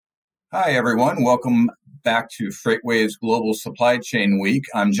Hi, everyone. Welcome back to FreightWaves Global Supply Chain Week.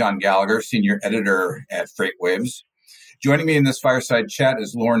 I'm John Gallagher, Senior Editor at FreightWaves. Joining me in this fireside chat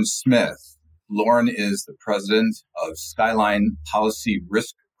is Lauren Smith. Lauren is the president of Skyline Policy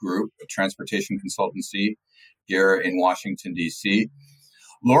Risk Group, a transportation consultancy here in Washington, D.C.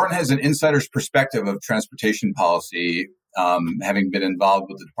 Lauren has an insider's perspective of transportation policy, having been involved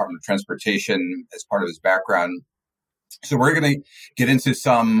with the Department of Transportation as part of his background. So we're going to get into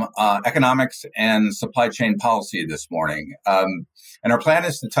some economics and supply chain policy this morning. And our plan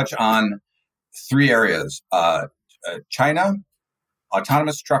is to touch on three areas: China,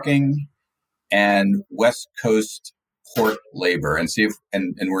 autonomous trucking, and West Coast port labor, and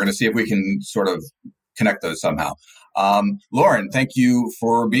we're going to see if we can sort of connect those somehow. Lauren, thank you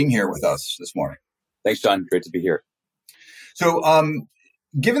for being here with us this morning. Thanks, John. Great to be here. So,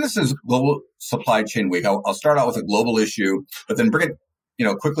 given this is Global Supply Chain Week, I'll start out with a global issue, but then bring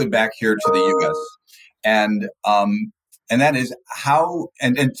it, quickly back here to the U.S. and that is how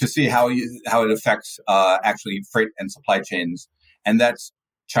and to see how it affects actually freight and supply chains, and that's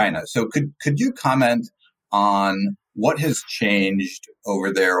China. So, could you comment on what has changed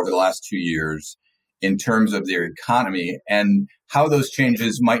over there over the last 2 years in terms of their economy and how those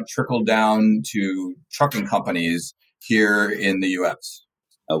changes might trickle down to trucking companies here in the U.S.?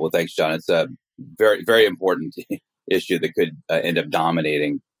 Well, thanks, John. It's a very, very important issue that could end up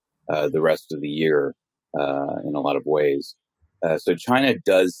dominating the rest of the year in a lot of ways. So China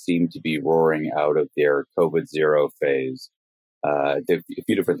does seem to be roaring out of their COVID zero phase. A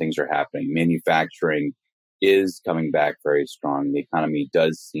few different things are happening. Manufacturing is coming back very strong. The economy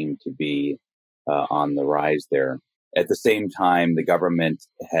does seem to be on the rise there. At the same time, the government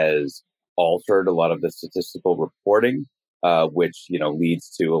has altered a lot of the statistical reporting, which leads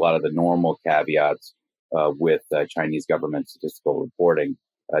to a lot of the normal caveats with Chinese government statistical reporting,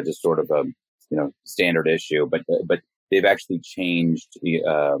 just sort of a standard issue. But they've actually changed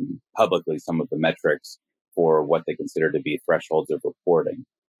publicly some of the metrics for what they consider to be thresholds of reporting.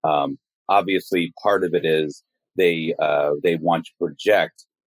 Obviously, part of it is they want to project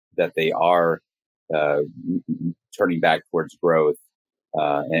that they are turning back towards growth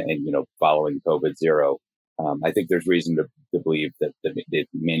and following COVID zero. I think there's reason to believe that the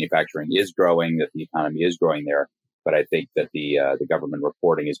manufacturing is growing, that the economy is growing there. But I think that the government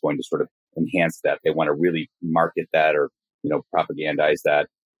reporting is going to sort of enhance that. They want to really market that or propagandize that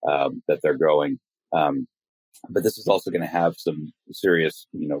that they're growing. But this is also going to have some serious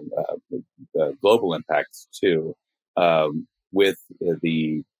global impacts too. With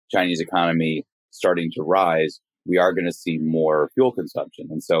the Chinese economy starting to rise, we are going to see more fuel consumption,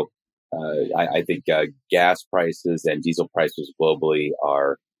 and so I think gas prices and diesel prices globally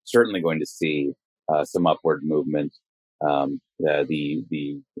are certainly going to see some upward movement.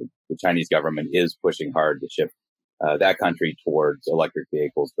 The Chinese government is pushing hard to shift that country towards electric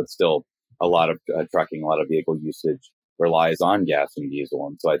vehicles, but still a lot of trucking, a lot of vehicle usage relies on gas and diesel,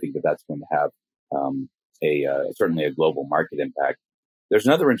 and so I think that that's going to have certainly a global market impact. There's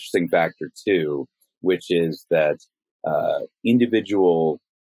another interesting factor too, which is that individual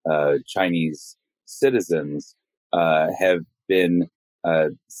Chinese citizens have been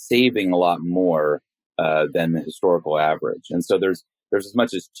saving a lot more than the historical average, and so there's as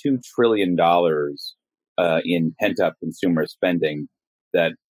much as $2 trillion in pent up consumer spending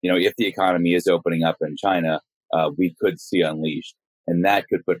that if the economy is opening up in China, we could see unleashed, and that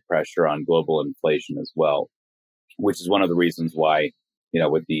could put pressure on global inflation as well, which is one of the reasons why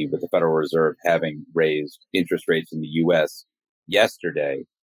with the Federal Reserve having raised interest rates in the U.S. yesterday.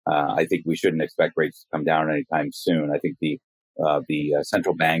 I think we shouldn't expect rates to come down anytime soon. I think the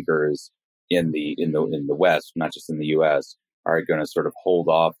central bankers in the West, not just in the U.S., are going to sort of hold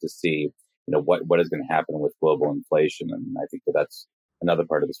off to see what is going to happen with global inflation, and I think that's another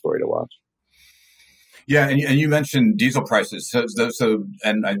part of the story to watch. Yeah, and you mentioned diesel prices. So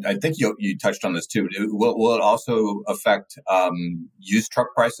and I think you touched on this too. Will it also affect used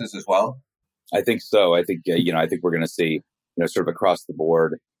truck prices as well? I think so. I think I think we're going to see sort of across the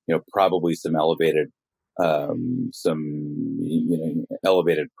board, probably some elevated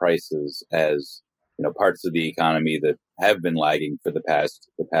elevated prices as parts of the economy that have been lagging for the past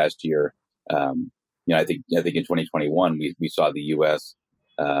year. I think in 2021 we saw the U.S.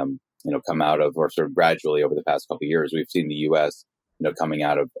 Come out of, or sort of gradually over the past couple of years, we've seen the U.S. coming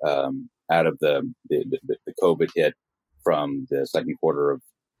out of the COVID hit from the second quarter of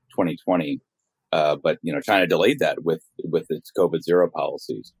 2020. But China delayed that with its COVID zero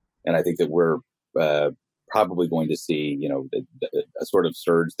policies, and I think that we're probably going to see a sort of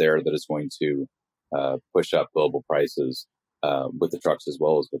surge there that is going to push up global prices. with the trucks as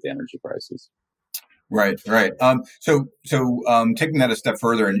well as with the energy prices. Right, right. So taking that a step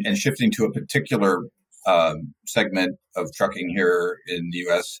further and shifting to a particular segment of trucking here in the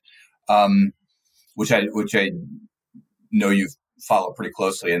U.S., which I know you follow pretty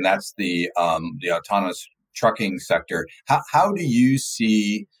closely, and that's the autonomous trucking sector. How do you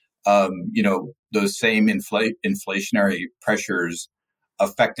see those same inflationary pressures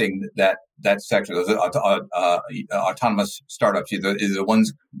affecting that sector? Those autonomous startups, either the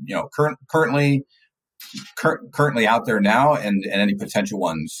ones currently out there now, and any potential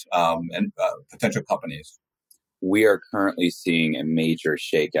ones and potential companies. We are currently seeing a major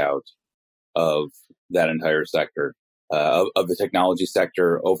shakeout of that entire sector, of the technology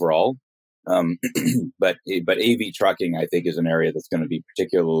sector overall. But AV trucking, I think, is an area that's going to be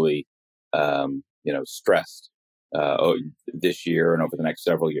particularly, stressed this year and over the next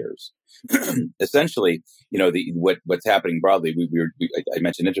several years. Essentially, what's happening broadly. I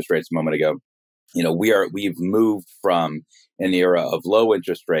mentioned interest rates a moment ago. We've moved from an era of low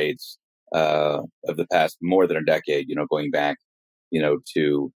interest rates of the past more than a decade. Going back,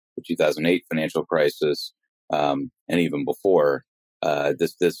 to the 2008 financial crisis, and even before,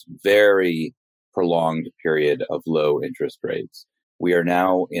 this very prolonged period of low interest rates. We are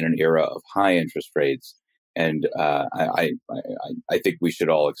now in an era of high interest rates, and I think we should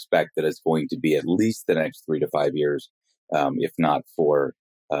all expect that it's going to be at least the next 3 to 5 years, if not for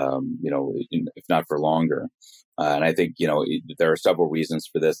longer. And I think there are several reasons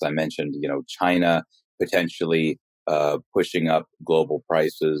for this. I mentioned China potentially pushing up global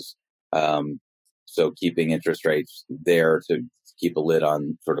prices. So keeping interest rates there to keep a lid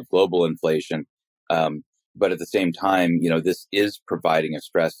on sort of global inflation. But at the same time, this is providing a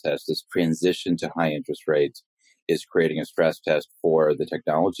stress test. This transition to high interest rates is creating a stress test for the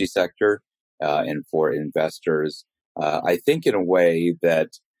technology sector and for investors. I think in a way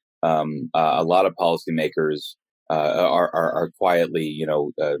that a lot of policymakers are quietly,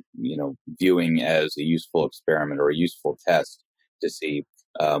 viewing as a useful experiment or a useful test to see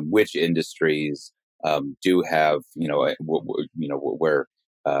which industries do have, where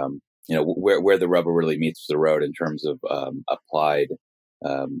the rubber really meets the road in terms of applied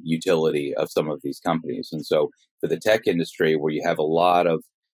utility of some of these companies. And so for the tech industry, where you have a lot of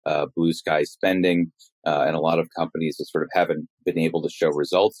blue sky spending and a lot of companies that sort of haven't been able to show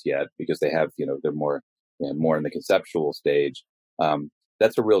results yet because they have, they're more in the conceptual stage.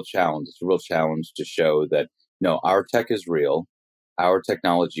 That's a real challenge. It's a real challenge to show that, our tech is real, our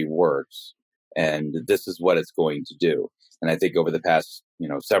technology works, and this is what it's going to do. And I think over the past,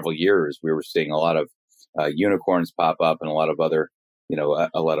 several years, we were seeing a lot of unicorns pop up and a lot of other,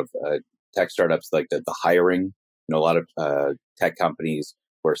 a lot of tech startups like the hiring, a lot of tech companies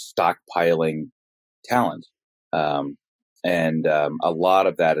were stockpiling talent. And a lot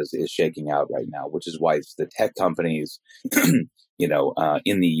of that is shaking out right now, which is why it's the tech companies,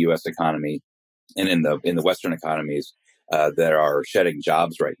 in the U.S. economy and in the Western economies that are shedding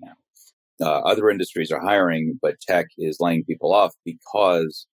jobs right now. Other industries are hiring, but tech is laying people off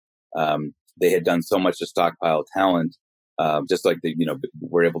because they had done so much to stockpile talent, just like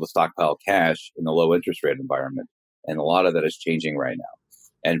we're able to stockpile cash in the low interest rate environment. And a lot of that is changing right now.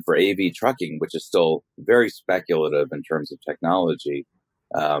 And for AV trucking, which is still very speculative in terms of technology,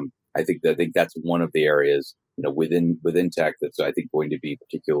 I think that's one of the areas within tech that's I think going to be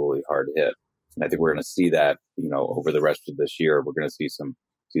particularly hard hit. And I think we're going to see that over the rest of this year. We're going to see some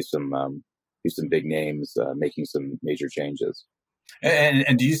big names making some major changes.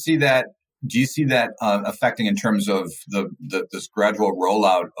 And do you see that? Do you see that affecting in terms of this gradual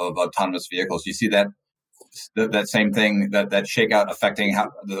rollout of autonomous vehicles? Do you see that same thing, that shakeout affecting how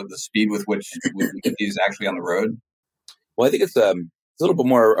the speed with which he's actually on the road? Well, I think it's a little bit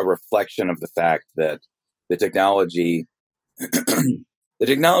more a reflection of the fact that the technology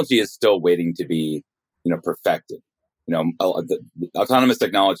is still waiting to be perfected. The autonomous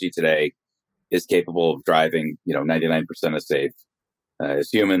technology today is capable of driving 99% as safe as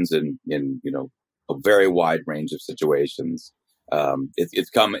humans in a very wide range of situations. It's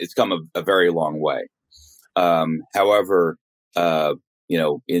come a very long way. However, in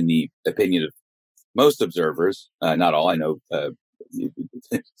the opinion of most observers, not all, I know,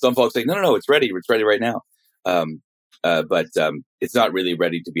 some folks say, no, it's ready right now. But it's not really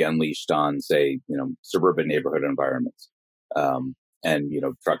ready to be unleashed on, say, suburban neighborhood environments. And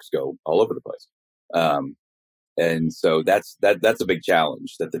trucks go all over the place. And so that's a big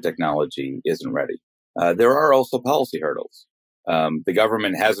challenge, that the technology isn't ready. There are also policy hurdles. The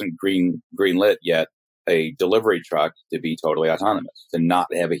government hasn't greenlit yet a delivery truck to be totally autonomous, to not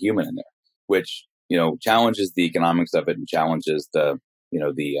have a human in there, which, challenges the economics of it and challenges the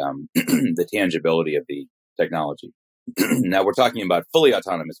the tangibility of the technology. Now we're talking about fully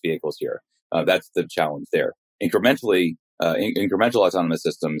autonomous vehicles here. That's the challenge there. Incremental autonomous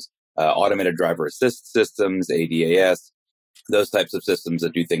systems, automated driver assist systems, ADAS, those types of systems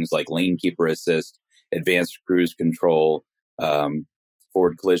that do things like lane keeper assist, advanced cruise control,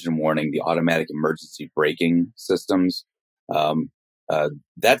 forward collision warning, the automatic emergency braking systems.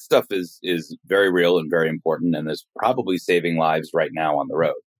 That stuff is very real and very important, and is probably saving lives right now on the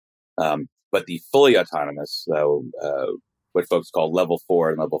road. But the fully autonomous, what folks call level 4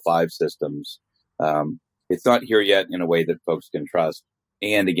 and level 5 systems, it's not here yet in a way that folks can trust.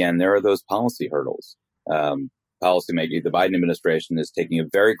 And again, there are those policy hurdles. Policymaking, the Biden administration is taking a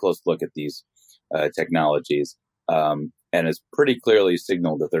very close look at these technologies, and has pretty clearly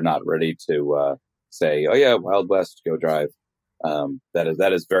signaled that they're not ready to say, "Oh yeah, Wild West, go drive."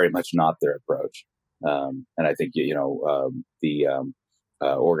 That is very much not their approach. And I think the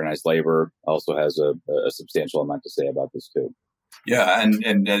organized labor also has a substantial amount to say about this too. Yeah,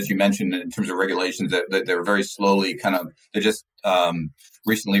 and as you mentioned, in terms of regulations, that they're very slowly they just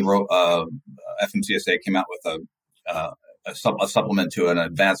recently wrote, FMCSA came out with a supplement to an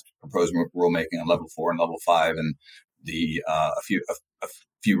advanced proposed rulemaking on level 4 and level 5, and a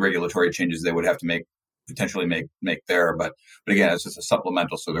few regulatory changes they would have to potentially make there. But again, it's just a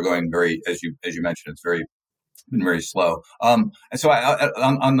supplemental, so they're going very, as you mentioned, it's been very slow. And so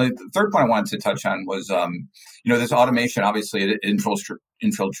on the third point I wanted to touch on was, this automation, obviously it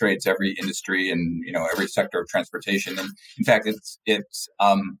infiltrates every industry and, every sector of transportation. And in fact, it's if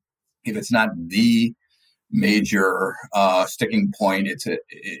it's not the major sticking point, it's in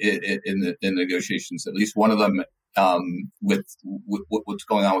the negotiations, at least one of them, with what's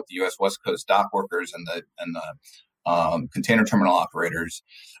going on with the U.S. West Coast dock workers and the container terminal operators.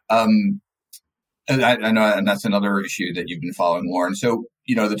 And I know, and that's another issue that you've been following, Lauren. So,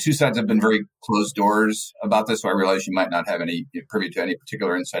 the two sides have been very closed doors about this. So I realize you might not have any privy to any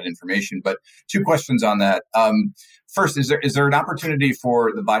particular inside information, but two questions on that. First, is there an opportunity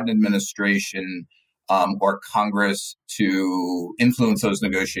for the Biden administration or Congress to influence those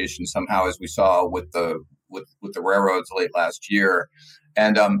negotiations somehow, as we saw with the railroads late last year?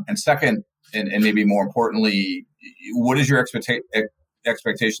 And second, and maybe more importantly, what is your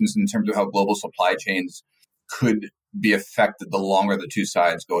expectations in terms of how global supply chains could be affected the longer the two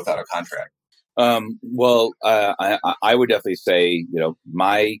sides go without a contract? Well, I would definitely say,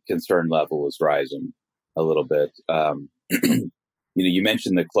 my concern level is rising a little bit. You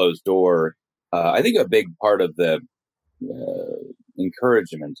mentioned the closed door. I think a big part of the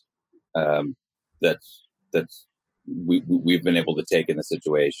encouragement that's we've been able to take in the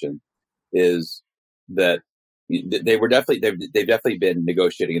situation is that they've definitely been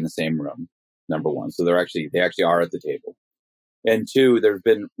negotiating in the same room. Number one, so they actually are at the table, and two, there's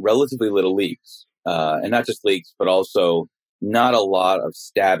been relatively little leaks, and not just leaks, but also not a lot of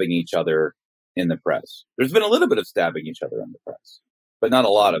stabbing each other in the press. There's been a little bit of stabbing each other in the press, but not a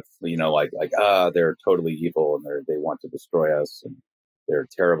lot of they're totally evil and they want to destroy us and they're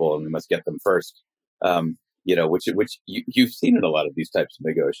terrible and we must get them first. Which you've seen in a lot of these types of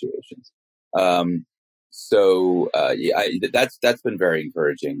negotiations. That's been very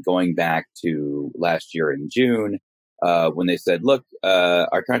encouraging. Going back to last year in June, when they said, look,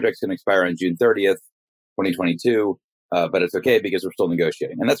 our contract's going to expire on June 30th, 2022, but it's okay because we're still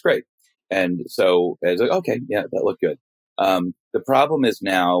negotiating. And that's great. And so it's like, okay, yeah, that looked good. The problem is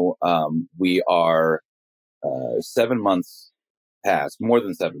now we are 7 months past, more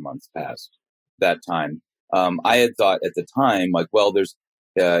than 7 months past that time. I had thought at the time, there's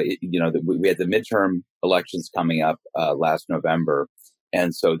we had the midterm elections coming up last November.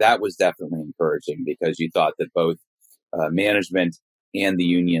 And so that was definitely encouraging because you thought that both management and the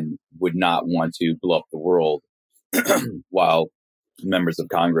union would not want to blow up the world while members of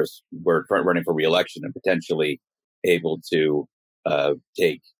Congress were running for re-election and potentially able to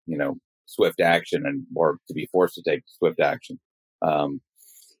take, swift action or to be forced to take swift action. And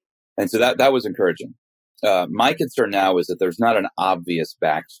so that was encouraging. My concern now is that there's not an obvious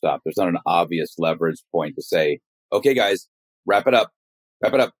backstop. There's not an obvious leverage point to say, okay, guys, wrap it up.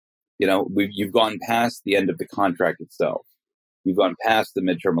 You've gone past the end of the contract itself. You've gone past the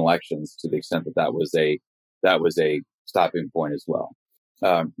midterm elections to the extent that was a stopping point as well.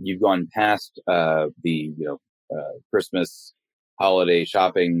 You've gone past the Christmas holiday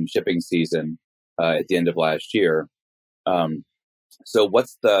shipping season at the end of last year. So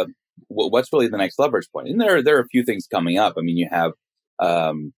what's really the next leverage point? And there are a few things coming up. I mean, you have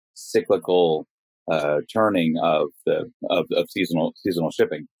cyclical turning of seasonal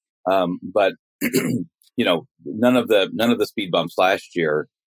shipping, but none of the speed bumps last year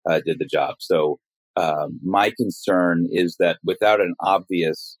did the job. So my concern is that without an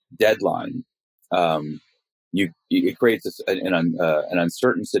obvious deadline, it creates an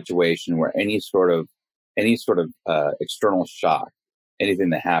uncertain situation where any sort of external shock,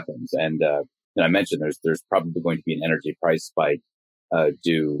 anything that happens, and I mentioned there's probably going to be an energy price spike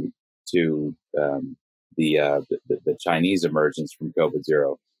due to the Chinese emergence from COVID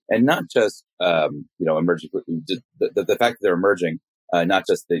zero, and not just emerging the fact that they're emerging, not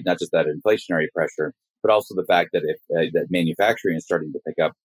just that inflationary pressure, but also the fact that if that manufacturing is starting to pick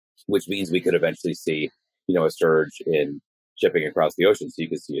up, which means we could eventually see a surge in shipping across the ocean. So you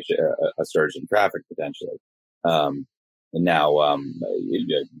could see a surge in traffic potentially. And now,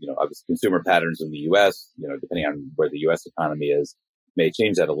 obviously consumer patterns in the U.S., depending on where the U.S. economy is, may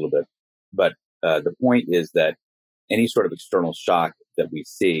change that a little bit. But the point is that any sort of external shock that we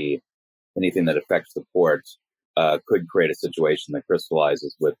see, anything that affects the ports, could create a situation that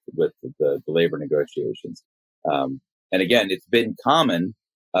crystallizes with the labor negotiations. And again, it's been common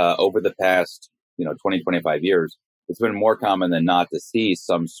over the past 20, 25 years. It's been more common than not to see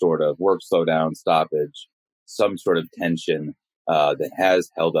some sort of work slowdown, stoppage, some sort of tension that has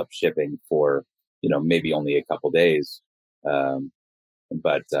held up shipping for maybe only a couple days.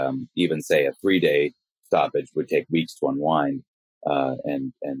 But even say a 3-day stoppage would take weeks to unwind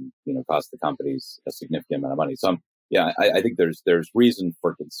and cost the companies a significant amount of money. So I think there's reason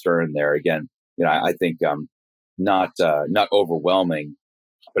for concern there. Again, I think not overwhelming,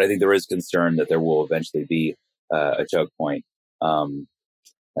 but I think there is concern that there will eventually be a choke point.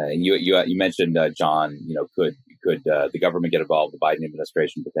 You mentioned, John, could the government get involved, the Biden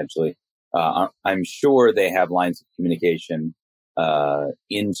administration potentially? I'm sure they have lines of communication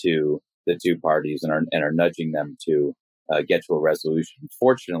into the two parties and are nudging them to get to a resolution.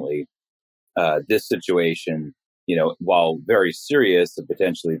 Fortunately, this situation, while very serious and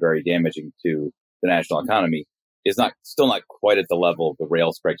potentially very damaging to the national economy, is still not quite at the level of the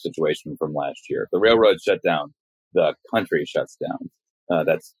rail strike situation from last year. If the railroads shut down, the country shuts down.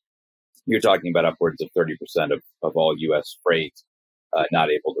 You're talking about upwards of 30% of all U.S. freight not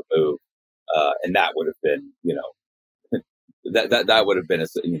able to move, and that would have been, that would have been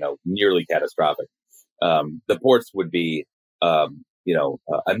nearly catastrophic. The ports would be, a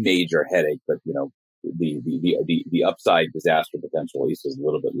major headache, but the upside disaster potential at least is a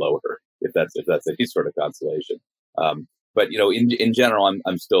little bit lower if that's any sort of consolation. But in general,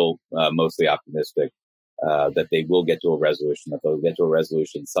 I'm still mostly optimistic that they will get to a resolution, that they'll get to a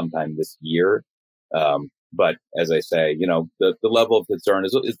resolution sometime this year. But as I say, the level of concern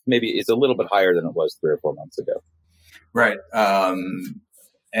is a little bit higher than it was 3 or 4 months ago. Right.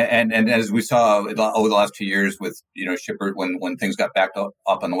 And as we saw over the last 2 years with, shippers, when things got backed up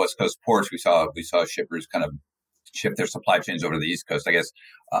on the West Coast ports, we saw shippers kind of shift their supply chains over to the East Coast. I guess,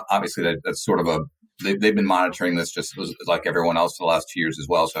 obviously that's sort of they've been monitoring this just like everyone else for the last 2 years as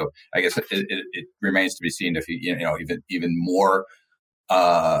well. So I guess it remains to be seen if even more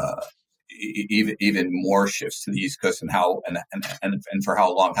shifts to the East Coast and how and for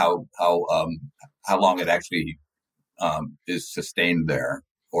how long it actually is sustained there,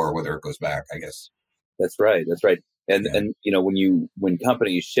 or whether it goes back, I guess. That's right. And when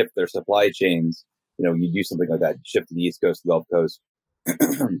companies shift their supply chains, you do something like that, shift to the East Coast, the Gulf Coast.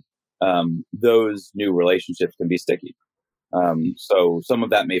 Those new relationships can be sticky. So some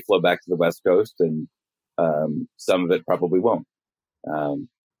of that may flow back to the West Coast, and some of it probably won't. And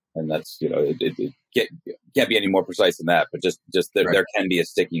that's it can't be any more precise than that. But just that right. There can be a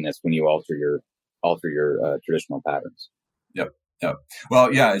stickiness when you alter your traditional patterns. Yep.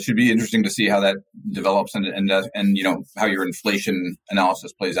 Well, yeah, it should be interesting to see how that develops and how your inflation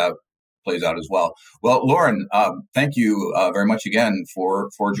analysis plays out as well. Well, Lauren, thank you very much again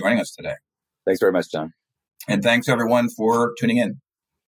for joining us today. Thanks very much, John. And thanks everyone for tuning in.